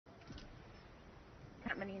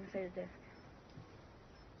many inside this.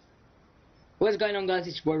 What's going on, guys?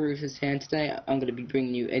 It's your boy Rufus here, and today I'm going to be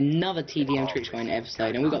bringing you another TDM Trickshotting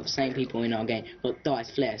episode, and we've got the same people in our game. We've got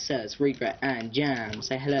Dice, Flair, Sirs, Regret, and Jam.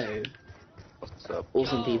 Say hello. What's up?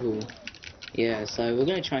 Awesome people. Yeah, so we're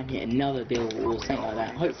going to try and hit another deal or something like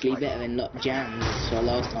that. Hopefully better than Jam's our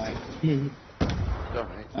last time.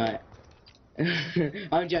 Alright.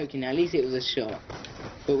 I'm joking, at least it was a shot.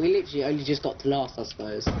 But we literally only just got to last, I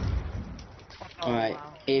suppose. Alright,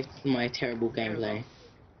 here's my terrible gameplay.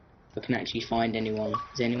 If I can actually find anyone.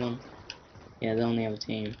 Is anyone? Yeah, they're on the other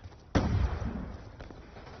team.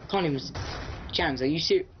 Can't even... Jams, are you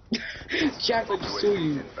serious? Jams, I just saw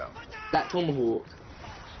you. That tomahawk.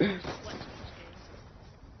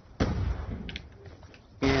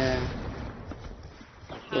 Yeah.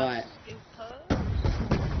 Right.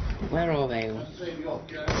 Where are they all?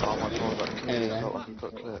 Oh my god, There we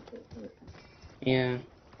go. Yeah.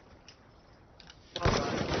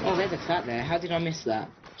 Oh, there's a cat there. How did I miss that?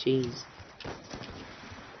 Jeez.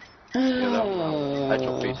 I'm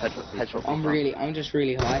just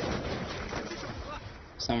really hyped.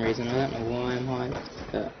 For some reason, I don't know why I'm hyped,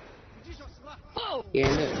 but... Yeah,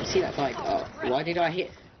 look, you see that guy? Oh, why did I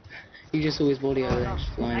hit? You just saw his body over there, just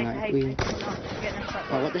flying like weird.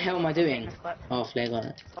 Oh, what the hell am I doing? Oh, Flair got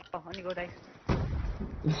it. Oh, on you go, Dice.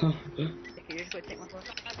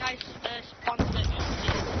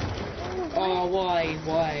 Oh, why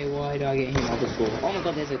did I get him on before? Oh my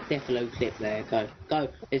god, there's a Defalo clip there. Go.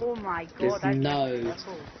 There's, oh my god, there's no...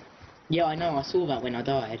 Yeah, I know, I saw that when I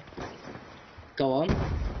died. Go on.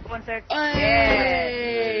 Go on, sir.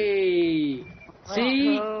 Hey!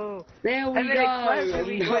 See? Oh, there we go!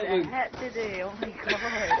 Today. Oh my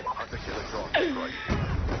god.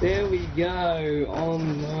 There we go! Oh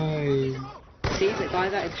no! See, that guy,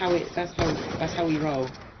 that's how we roll.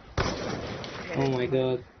 Oh my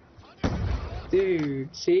god. Dude,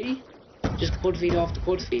 see? Just quad feed after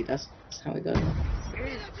quad feed, that's how it goes.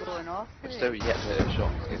 It's going off. So yet to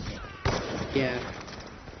shot. Yeah,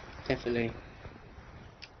 definitely.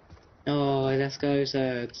 Oh, let's go,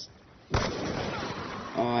 Zergs.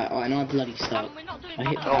 Alright, and I bloody suck. I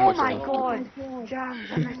hit the oh my god!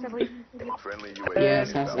 Jams, I missed the lead.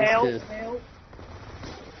 Yes, that's good.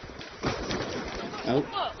 Oh.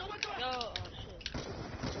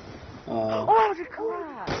 Oh. Oh, the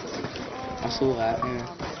crap! I saw that, yeah.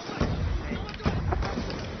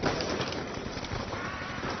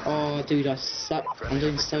 Oh, dude, I suck. I'm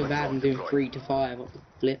doing so bad. I'm doing 3 to 5 up the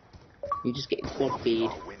flip. You just get quad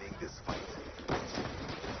feed.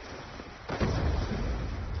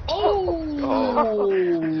 Oh!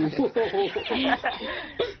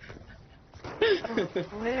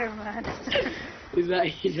 Where, man? Is that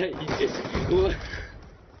you?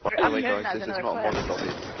 By the way, guys, this is not a modern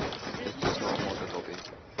lobby. This is not a modern lobby.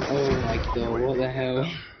 Oh my god, what the hell?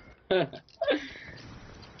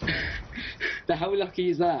 How lucky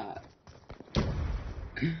is that?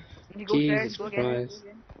 Jesus Christ.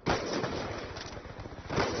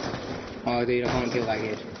 Oh dude, I can't kill that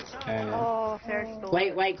kid. Oh,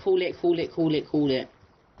 wait, call it. Wait,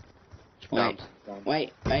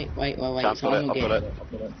 so I'm gonna get it.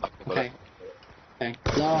 Okay.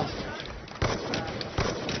 Last.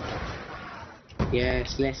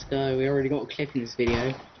 Yes, let's go. We already got a clip in this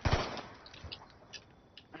video.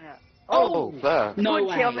 Oh, Flair. No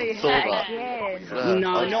way. Kill me again.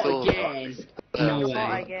 No, not again. No way.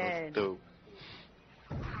 Not again.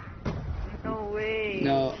 No way.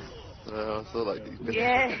 No. I saw that.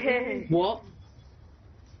 Yeah. What?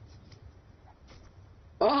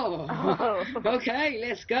 Oh. Okay,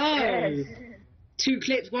 let's go. Yes. 2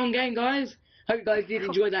 clips, 1 game, guys. Hope you guys did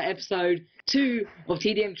enjoy that episode 2 of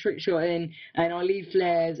TDM Trickshotting, and I'll leave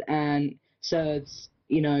Flair's and Sir's,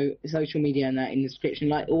 social media and that in the description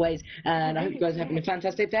like always. And I hope you guys are having a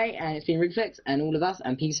fantastic day, and it's been Reflex and all of us,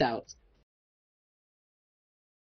 and peace out.